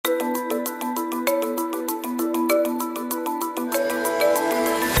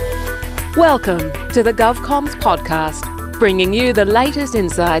Welcome to the GovComms podcast, bringing you the latest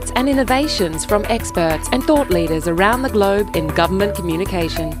insights and innovations from experts and thought leaders around the globe in government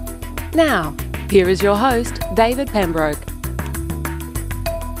communication. Now, here is your host, David Pembroke.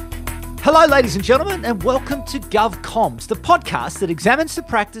 Hello, ladies and gentlemen, and welcome to GovComms, the podcast that examines the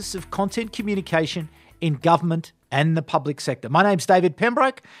practice of content communication in government and the public sector. My name's David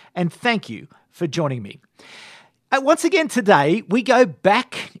Pembroke, and thank you for joining me. Once again today, we go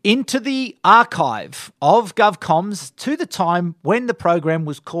back into the archive of GovComms to the time when the program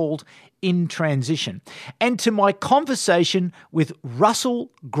was called In Transition, and to my conversation with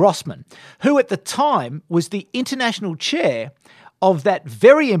Russell Grossman, who at the time was the international chair of that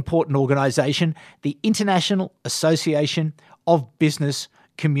very important organisation, the International Association of Business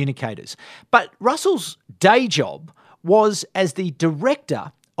Communicators. But Russell's day job was as the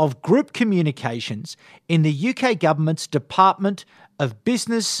director of Group Communications in the UK Government's Department of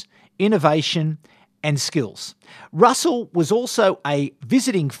Business, Innovation and Skills. Russell was also a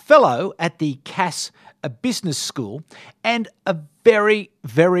visiting fellow at the Cass Business School and a very,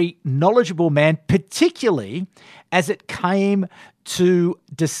 very knowledgeable man, particularly as it came to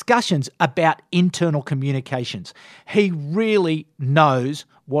discussions about internal communications. He really knows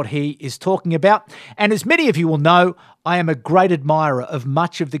what he is talking about. And as many of you will know, I am a great admirer of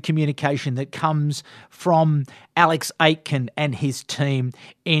much of the communication that comes from Alex Aitken and his team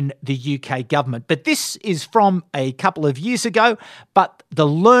in the UK government. But this is from a couple of years ago, but the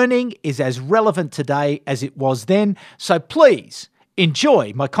learning is as relevant today as it was then. So please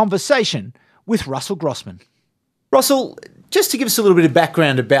enjoy my conversation with Russell Grossman. Russell, just to give us a little bit of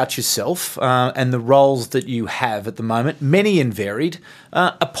background about yourself and the roles that you have at the moment, many and varied,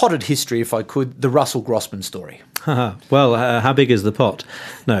 a potted history, if I could, the Russell Grossman story. Well, how big is the pot?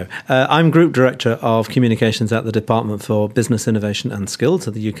 No. I'm Group Director of Communications at the Department for Business, Innovation and Skills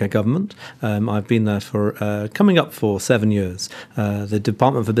of the UK Government. I've been there for coming up for 7 years. The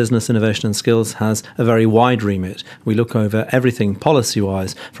Department for Business, Innovation and Skills has a very wide remit. We look over everything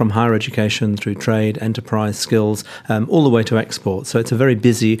policy-wise, from higher education through trade, enterprise, skills, all the way to export. So it's a very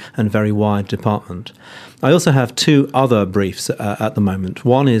busy and very wide department. I also have two other briefs at the moment.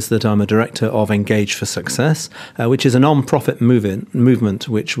 One is that I'm a director of Engage for Success, which is a non-profit movement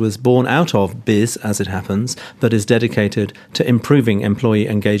which was born out of biz, as it happens, but is dedicated to improving employee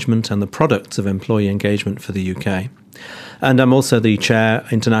engagement and the products of employee engagement for the UK. And I'm also the chair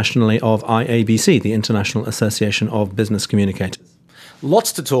internationally of IABC, the International Association of Business Communicators.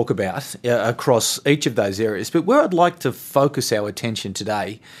 Lots to talk about across each of those areas, but where I'd like to focus our attention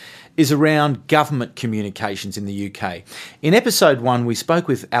today is around government communications in the UK. In episode 1, we spoke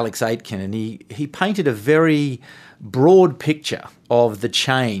with Alex Aitken, and he painted a very broad picture of the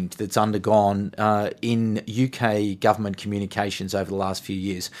change that's undergone in UK government communications over the last few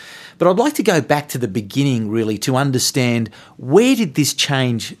years. But I'd like to go back to the beginning, really, to understand where did this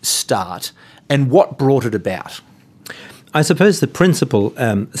change start and what brought it about? I suppose the principal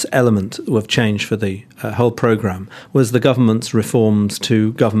element of change for the whole programme was the government's reforms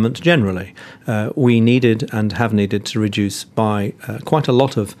to government generally. We needed and have needed to reduce by quite a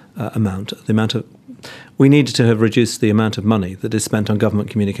lot of we needed to have reduced the amount of money that is spent on government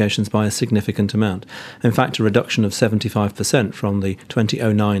communications by a significant amount. In fact, a reduction of 75% from the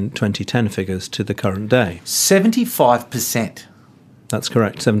 2009-2010 figures to the current day. 75%? That's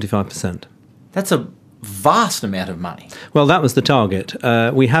correct, 75%. That's a vast amount of money. Well, that was the target.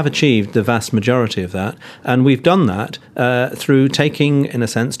 We have achieved the vast majority of that, and we've done that through taking, in a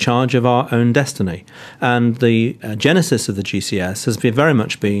sense, charge of our own destiny. And the genesis of the GCS has very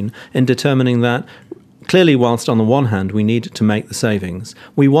much been in determining that clearly, whilst on the one hand we need to make the savings,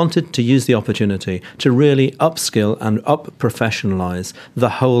 we wanted to use the opportunity to really upskill and up-professionalise the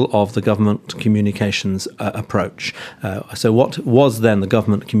whole of the government communications approach. So what was then the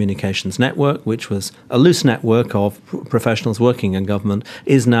Government Communications Network, which was a loose network of professionals working in government,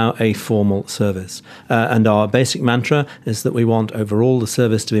 is now a formal service. And our basic mantra is that we want overall the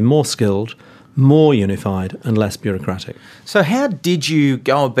service to be more skilled, more unified and less bureaucratic. So how did you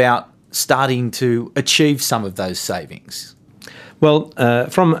go about starting to achieve some of those savings? Well,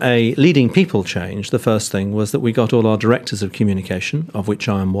 from a leading people change, the first thing was that we got all our directors of communication, of which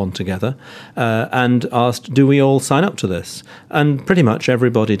I am one, together, and asked, do we all sign up to this? And pretty much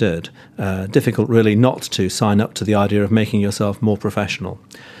everybody did. Difficult really not to sign up to the idea of making yourself more professional.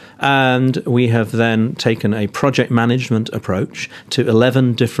 And we have then taken a project management approach to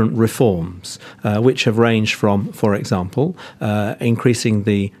 11 different reforms, which have ranged from, for example, increasing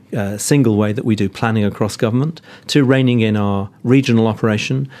the single way that we do planning across government, to reining in our regional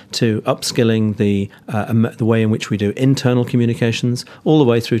operation, to upskilling the way in which we do internal communications, all the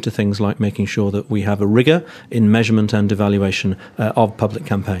way through to things like making sure that we have a rigour in measurement and evaluation of public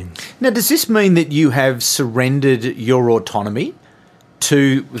campaigns. Now, does this mean that you have surrendered your autonomy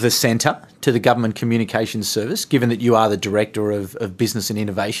to the centre, to the Government Communications Service, given that you are the Director of Business and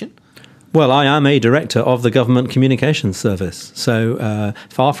Innovation? Well, I am a director of the Government Communications Service, so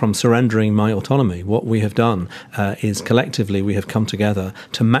far from surrendering my autonomy, what we have done is collectively we have come together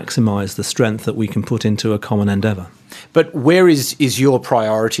to maximise the strength that we can put into a common endeavour. But where is your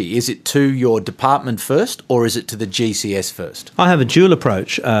priority? Is it to your department first, or is it to the GCS first? I have a dual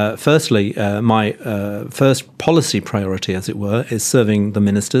approach. Firstly, my first policy priority, as it were, is serving the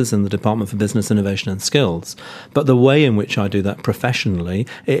ministers and the Department for Business, Innovation and Skills. But the way in which I do that professionally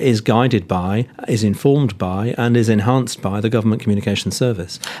is guided by, is informed by, and is enhanced by the Government Communications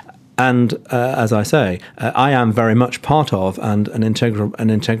Service. And as I say, I am very much part of and an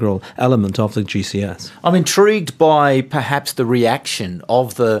integral element of the GCS. I'm intrigued by perhaps the reaction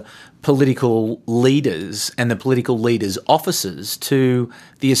of the political leaders and the political leaders' officers to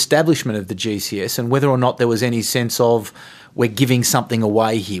the establishment of the GCS, and whether or not there was any sense of, we're giving something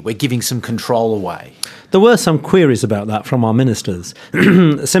away here, we're giving some control away. There were some queries about that from our ministers.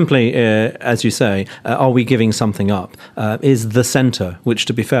 Simply, as you say, are we giving something up? Is the centre, which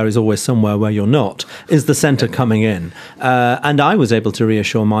to be fair is always somewhere where you're not, is the centre coming in? And I was able to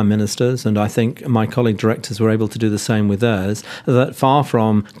reassure my ministers, and I think my colleague directors were able to do the same with theirs, that far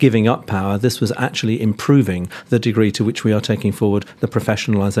from giving up power, this was actually improving the degree to which we are taking forward the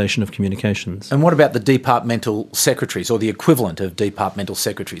professionalisation of communications. And what about the departmental secretaries, or the equivalent of departmental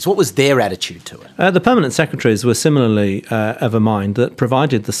secretaries? What was their attitude to it? The permanent secretaries were similarly of a mind that,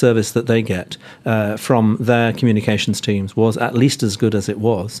 provided the service that they get from their communications teams was at least as good as it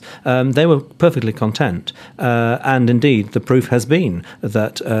was, they were perfectly content. And indeed, the proof has been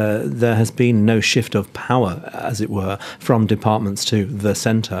that there has been no shift of power, as it were, from departments to the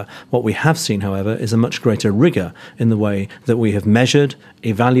centre. What we have seen, however, is a much greater rigour in the way that we have measured,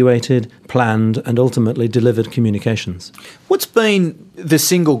 evaluated, planned and ultimately delivered communications. What's been the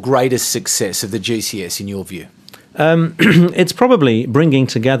single greatest success of the GCS in your view? It's probably bringing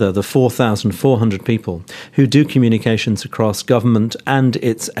together the 4,400 people who do communications across government and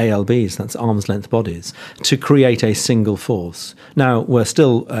its ALBs, that's arm's length bodies, to create a single force. Now, we're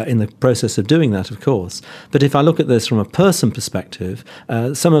still in the process of doing that, of course, but if I look at this from a person perspective,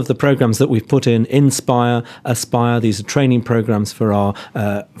 some of the programs that we've put in, Inspire, Aspire, these are training programs for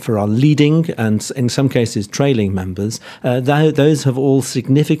our leading and in some cases trailing members, those have all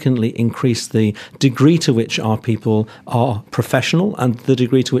significantly increased the degree to which our people are professional and the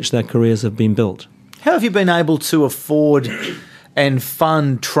degree to which their careers have been built. How have you been able to afford and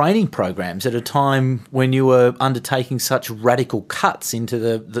fund training programs at a time when you were undertaking such radical cuts into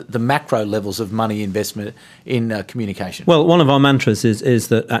the macro levels of money investment in communication? Well, one of our mantras is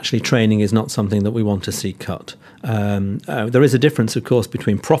that actually training is not something that we want to see cut. There is a difference, of course,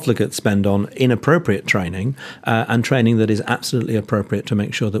 between profligate spend on inappropriate training and training that is absolutely appropriate to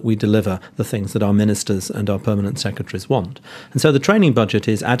make sure that we deliver the things that our ministers and our permanent secretaries want. And so the training budget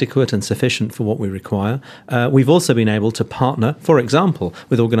is adequate and sufficient for what we require. We've also been able to partner, for example,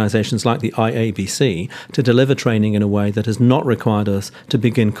 with organisations like the IABC to deliver training in a way that has not required us to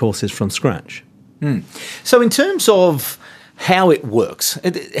begin courses from scratch. So in terms of how it works,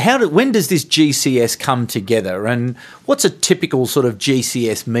 when does this GCS come together, and what's a typical sort of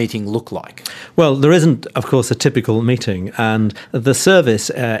GCS meeting look like? Well, there isn't, of course, a typical meeting, and the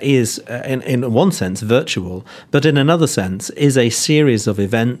service is, in one sense, virtual, but in another sense is a series of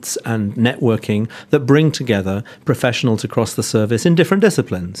events and networking that bring together professionals across the service in different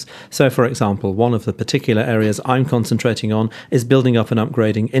disciplines. So, for example, one of the particular areas I'm concentrating on is building up and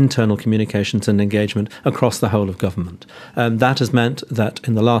upgrading internal communications and engagement across the whole of government. That has meant that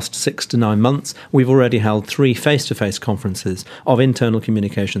in the last 6 to 9 months, we've already held 3 face-to-face conferences of internal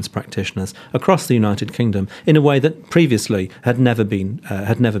communications practitioners across the United Kingdom in a way that previously had never been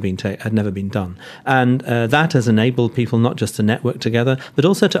done. And that has enabled people not just to network together, but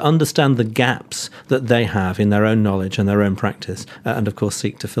also to understand the gaps that they have in their own knowledge and their own practice, and of course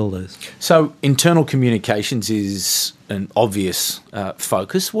seek to fill those. So internal communications is an obvious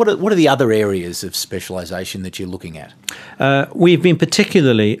focus. What are the other areas of specialisation that you're looking at? We've been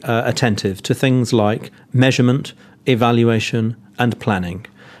particularly attentive to things like measurement, evaluation and planning.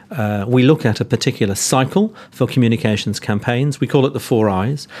 We look at a particular cycle for communications campaigns. We call it the 4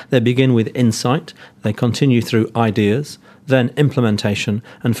 I's. They begin with insight, they continue through ideas, then implementation,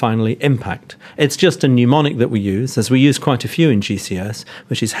 and finally impact. It's just a mnemonic that we use, as we use quite a few in GCS,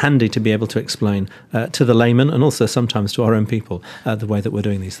 which is handy to be able to explain to the layman and also sometimes to our own people the way that we're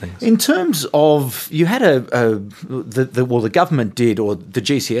doing these things. In terms of, you had the government did, or the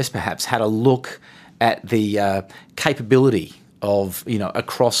GCS perhaps, had a look at the capability of,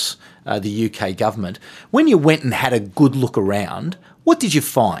 across the UK government. When you went and had a good look around, what did you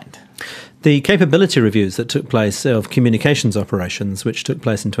find? The capability reviews that took place of communications operations, which took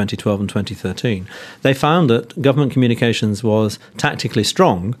place in 2012 and 2013, they found that government communications was tactically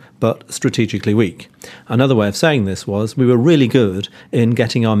strong but strategically weak. Another way of saying this was we were really good in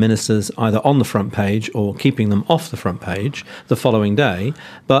getting our ministers either on the front page or keeping them off the front page the following day,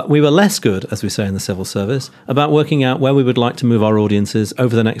 but we were less good, as we say in the civil service, about working out where we would like to move our audiences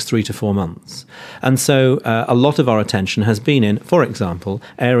over the next 3 to 4 months. And so a lot of our attention has been in, for example,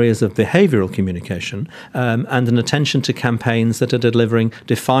 areas of behavioural communication and an attention to campaigns that are delivering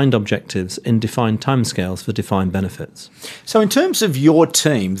defined objectives in defined timescales for defined benefits. So in terms of your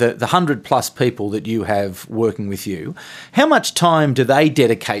team, the 100 plus people that you have working with you, how much time do they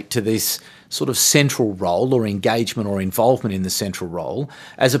dedicate to this sort of central role or engagement or involvement in the central role,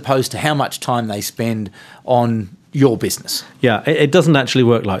 as opposed to how much time they spend on your business? Yeah, it doesn't actually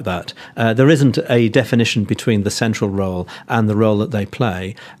work like that. There isn't a definition between the central role and the role that they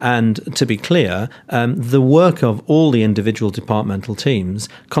play. And to be clear, the work of all the individual departmental teams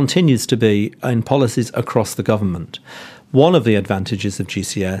continues to be in policies across the government. One of the advantages of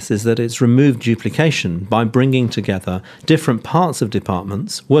GCS is that it's removed duplication by bringing together different parts of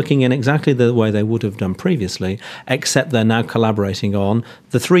departments working in exactly the way they would have done previously, except they're now collaborating on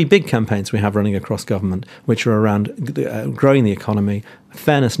the 3 big campaigns we have running across government, which are around growing the economy,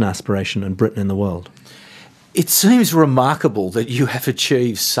 fairness and aspiration, and Britain in the world. It seems remarkable that you have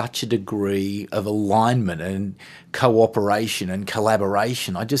achieved such a degree of alignment and cooperation and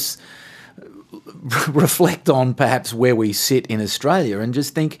collaboration. I just reflect on perhaps where we sit in Australia and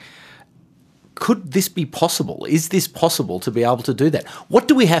just think, could this be possible? Is this possible to be able to do that? What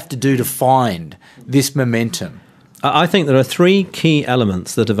do we have to do to find this momentum? I think there are 3 key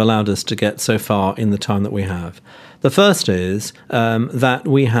elements that have allowed us to get so far in the time that we have. The first is that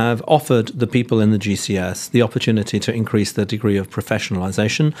we have offered the people in the GCS the opportunity to increase their degree of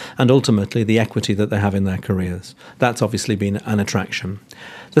professionalisation and ultimately the equity that they have in their careers. That's obviously been an attraction.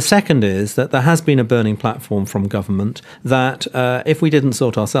 The second is that there has been a burning platform from government that if we didn't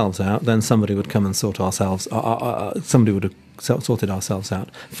sort ourselves out, then somebody would come and sort ourselves. Somebody would have sorted ourselves out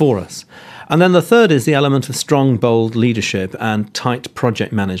for us. And then the third is the element of strong, bold leadership and tight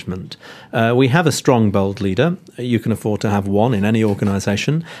project management. We have a strong, bold leader. You can afford to have one in any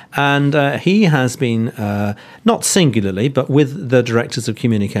organisation. And he has been, not singularly, but with the directors of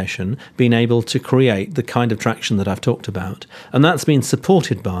communication, been able to create the kind of traction that I've talked about. And that's been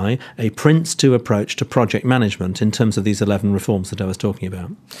supported by a Prince2 approach to project management in terms of these 11 reforms that I was talking about.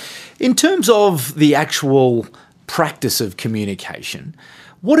 In terms of the actual practice of communication,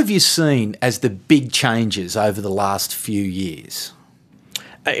 what have you seen as the big changes over the last few years?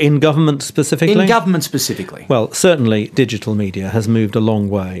 In government specifically? In government specifically. Well, certainly digital media has moved a long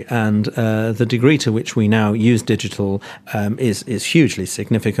way, and the degree to which we now use digital is hugely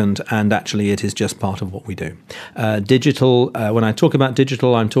significant, and actually it is just part of what we do. Digital, when I talk about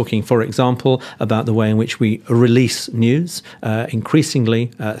digital, I'm talking, for example, about the way in which we release news,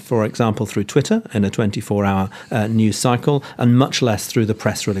 increasingly, for example, through Twitter in a 24-hour news cycle, and much less through the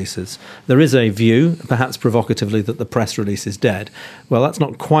press releases. There is a view, perhaps provocatively, that the press release is dead. Well, that's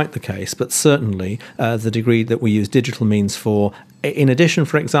not quite the case, but certainly the degree that we use digital means for, in addition,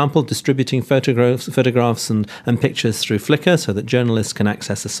 for example, distributing photographs and pictures through Flickr so that journalists can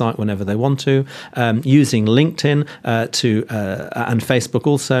access the site whenever they want to, using LinkedIn and Facebook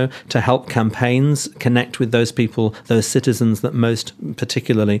also to help campaigns connect with those people, those citizens that most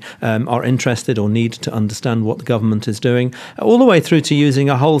particularly are interested or need to understand what the government is doing, all the way through to using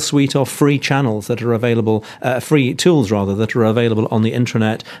a whole suite of free channels that are available, free tools rather, that are available on the intranet,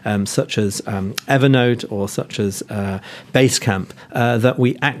 such as Evernote or such as Basecamp, that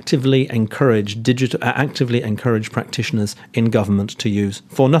we actively encourage practitioners in government to use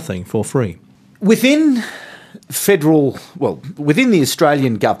for nothing, for free. Within within the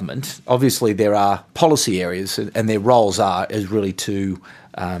Australian government, obviously there are policy areas, and their roles is really to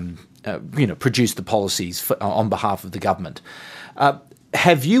produce the policies on behalf of the government.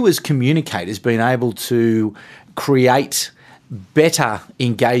 Have you, as communicators, been able to create better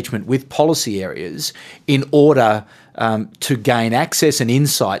engagement with policy areas in order to gain access and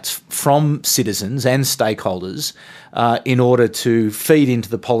insights from citizens and stakeholders in order to feed into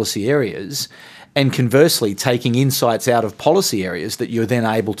the policy areas, and conversely taking insights out of policy areas that you're then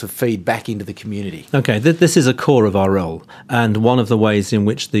able to feed back into the community. Okay, this is a core of our role, and one of the ways in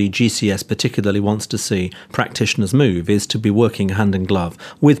which the GCS particularly wants to see practitioners move is to be working hand in glove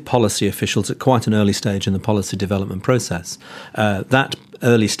with policy officials at quite an early stage in the policy development process. That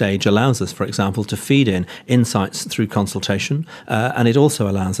early stage allows us, for example, to feed in insights through consultation, and it also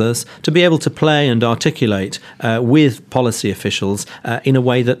allows us to be able to play and articulate with policy officials in a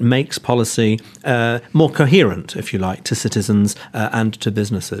way that makes policy more coherent, if you like, to citizens and to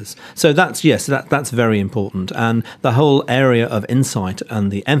businesses. So that's very important, and the whole area of insight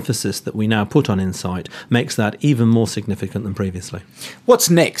and the emphasis that we now put on insight makes that even more significant than previously.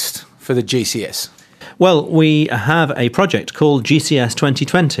 What's next for the GCS? Well, we have a project called GCS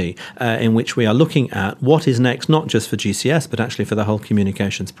 2020 in which we are looking at what is next, not just for GCS, but actually for the whole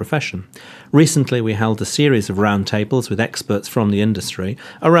communications profession. Recently, we held a series of roundtables with experts from the industry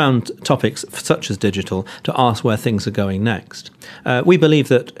around topics such as digital to ask where things are going next. We believe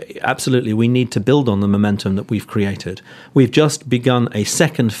that absolutely we need to build on the momentum that we've created. We've just begun a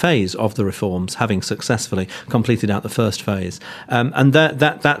second phase of the reforms, having successfully completed out the first phase. And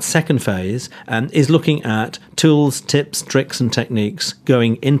that second phase is looking at tools, tips, tricks and techniques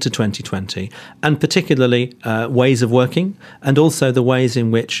going into 2020, and particularly ways of working, and also the ways in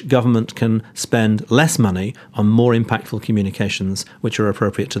which government can spend less money on more impactful communications which are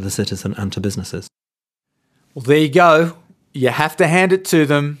appropriate to the citizen and to businesses. Well, there you go. You have to hand it to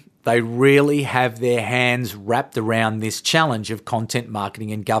them. They really have their hands wrapped around this challenge of content marketing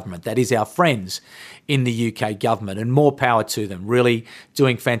in government. That is our friends in the UK government, and more power to them, really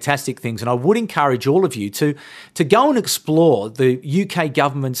doing fantastic things. And I would encourage all of you to go and explore the UK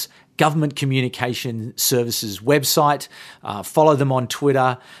government's Government Communication Services website, follow them on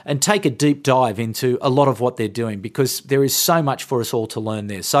Twitter, and take a deep dive into a lot of what they're doing, because there is so much for us all to learn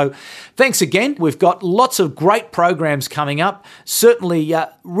there. So thanks again. We've got lots of great programs coming up. Certainly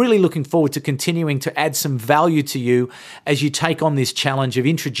really looking forward to continuing to add some value to you as you take on this challenge of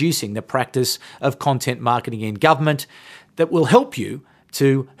introducing the practice of content marketing in government that will help you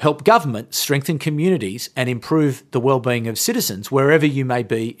to help government strengthen communities and improve the well-being of citizens wherever you may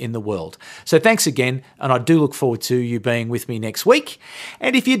be in the world. So thanks again, and I do look forward to you being with me next week.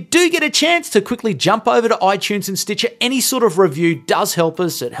 And if you do get a chance to quickly jump over to iTunes and Stitcher, any sort of review does help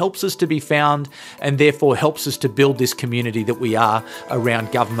us. It helps us to be found, and therefore helps us to build this community that we are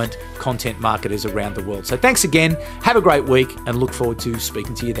around government content marketers around the world. So thanks again, have a great week, and look forward to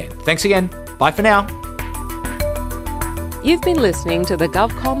speaking to you then. Thanks again, bye for now. You've been listening to the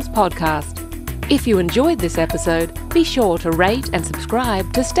GovComms podcast. If you enjoyed this episode, be sure to rate and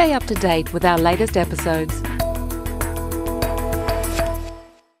subscribe to stay up to date with our latest episodes.